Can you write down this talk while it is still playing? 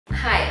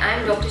I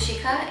am Dr.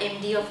 Shikha,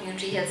 MD of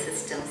Nutri Health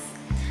Systems.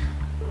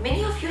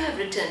 Many of you have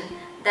written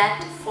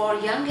that for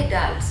young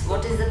adults,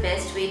 what is the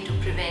best way to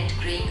prevent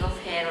graying of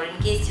hair, or in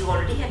case you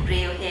already have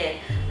gray hair,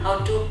 how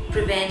to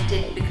prevent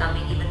it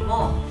becoming even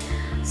more.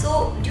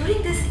 So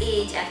during this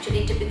age,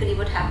 actually typically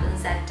what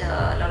happens that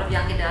a lot of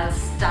young adults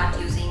start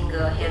using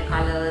hair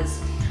colors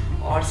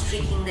or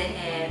streaking their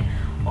hair,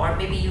 or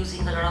maybe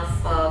using a lot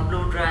of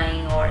blow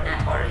drying or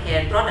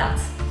hair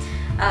products.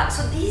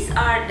 So these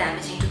are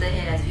damaging to the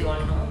hair, as we all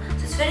know.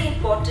 So it's very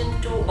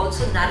important to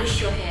also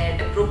nourish your hair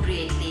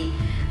appropriately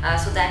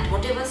so that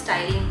whatever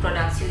styling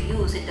products you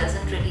use, it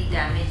doesn't really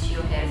damage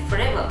your hair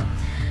forever.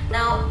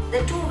 Now,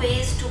 there are two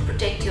ways to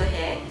protect your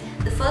hair.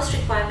 The first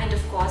requirement,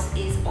 of course,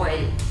 is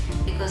oil,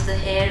 because the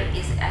hair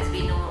is, as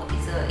we know,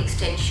 is an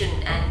extension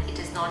and it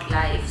is not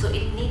live. So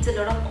it needs a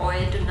lot of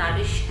oil to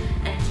nourish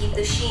and keep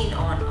the sheen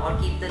on, or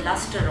keep the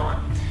luster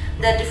on.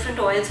 There are different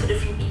oils for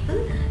different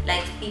people.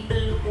 Like people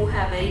who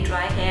have very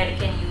dry hair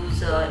can use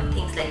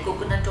things like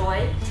coconut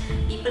oil.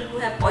 People who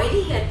have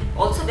oily hair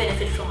also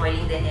benefit from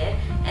oiling their hair,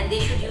 and they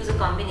should use a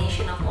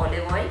combination of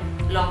olive oil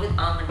along with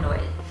almond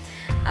oil.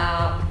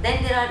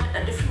 Then there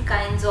are different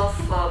kinds of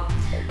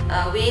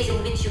ways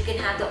in which you can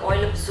have the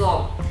oil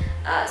absorb.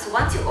 So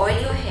once you oil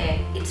your hair,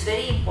 it's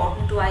very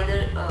important to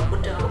either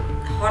put a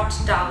hot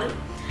towel,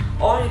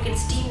 or you can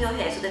steam your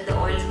hair so that the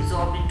oil is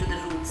absorbed into the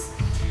roots,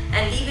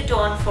 and leave it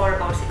on for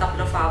about a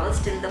couple of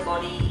hours till the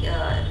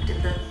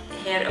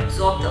hair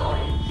absorb the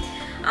oil.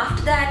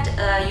 After that,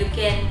 you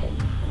can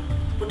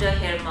put a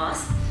hair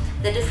mask.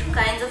 There are different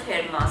kinds of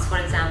hair masks. For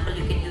example,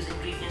 you can use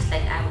ingredients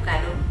like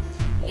avocado,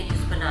 you can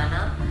use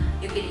banana,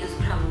 you can use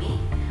brahmi,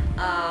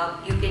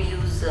 you can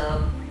use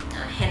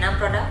henna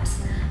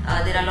products.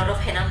 There are a lot of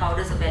henna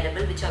powders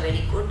available which are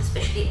very good,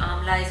 especially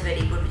amla is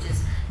very good, which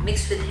is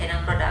mixed with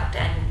henna product,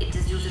 and it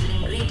is usually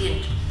an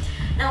ingredient.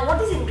 Now what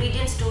these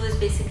ingredients do is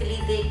basically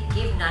they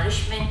give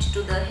nourishment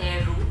to the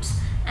hair roots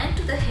and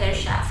to the hair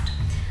shaft,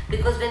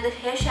 because when the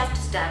hair shaft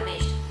is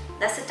damaged,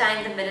 that's the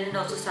time the melanin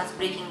also starts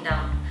breaking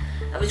down,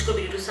 which could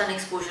be due to sun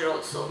exposure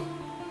also.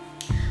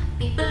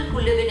 People who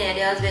live in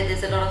areas where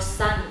there's a lot of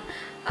sun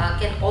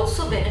can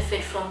also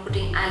benefit from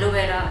putting aloe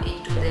vera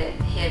into their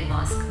hair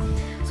mask.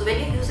 So when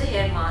you use a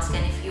hair mask,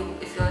 and if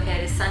your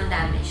hair is sun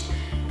damaged,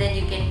 then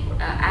you can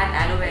add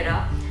aloe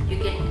vera, you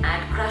can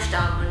add crushed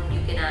almond,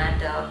 you can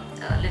add a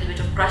little bit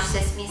of crushed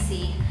sesame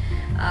seed,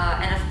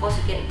 and of course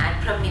you can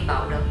add brahmi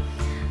powder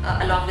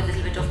along with a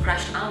little bit of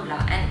crushed amla,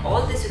 and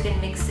all this you can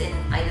mix in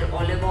either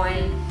olive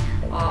oil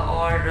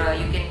or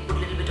you can put a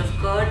little bit of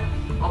curd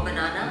or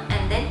banana,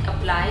 and then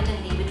apply it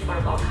and leave it for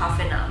about half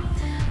an hour.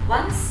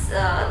 Once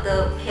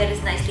the hair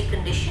is nicely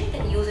conditioned,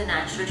 then use a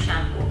natural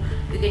shampoo.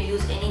 You can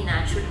use any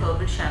natural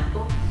herbal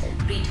shampoo.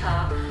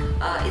 Rita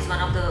is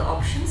one of the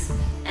options.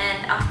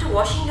 And after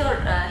washing your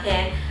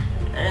hair,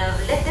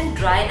 let them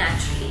dry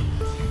naturally,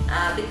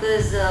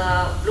 because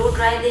blow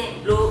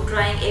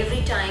drying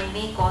every time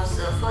may cause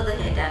further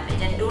hair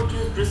damage. And don't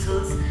use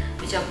bristles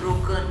which are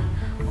broken,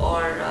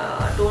 or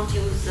don't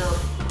use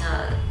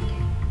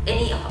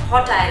any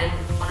hot iron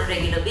on a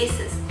regular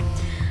basis.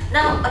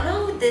 Now,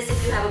 along with this,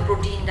 if you have a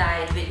protein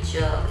diet, which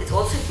is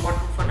also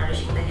important for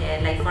nourishing the hair,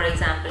 like for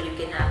example, you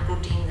can have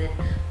proteins in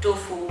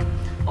tofu,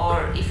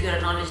 or if you're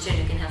a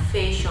non-vegetarian, you can have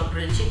fish or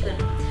grilled chicken.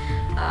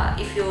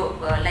 If you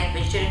like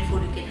vegetarian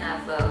food, you can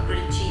have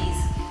grilled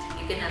cheese,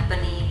 you can have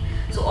paneer.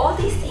 So all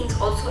these things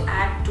also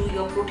add to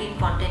your protein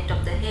content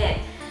of the hair.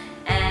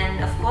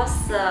 And of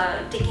course,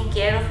 taking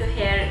care of your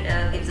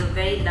hair gives a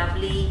very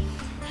lovely,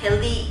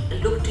 healthy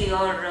look to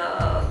your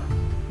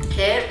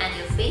hair and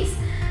your face.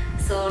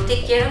 So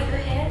take care of your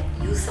hair,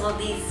 use some of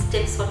these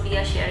tips what we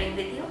are sharing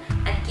with you,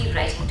 and keep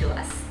writing to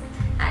us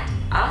at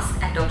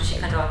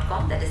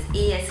ask@drshikha.com, that is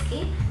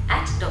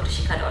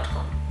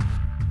ask@drshikha.com.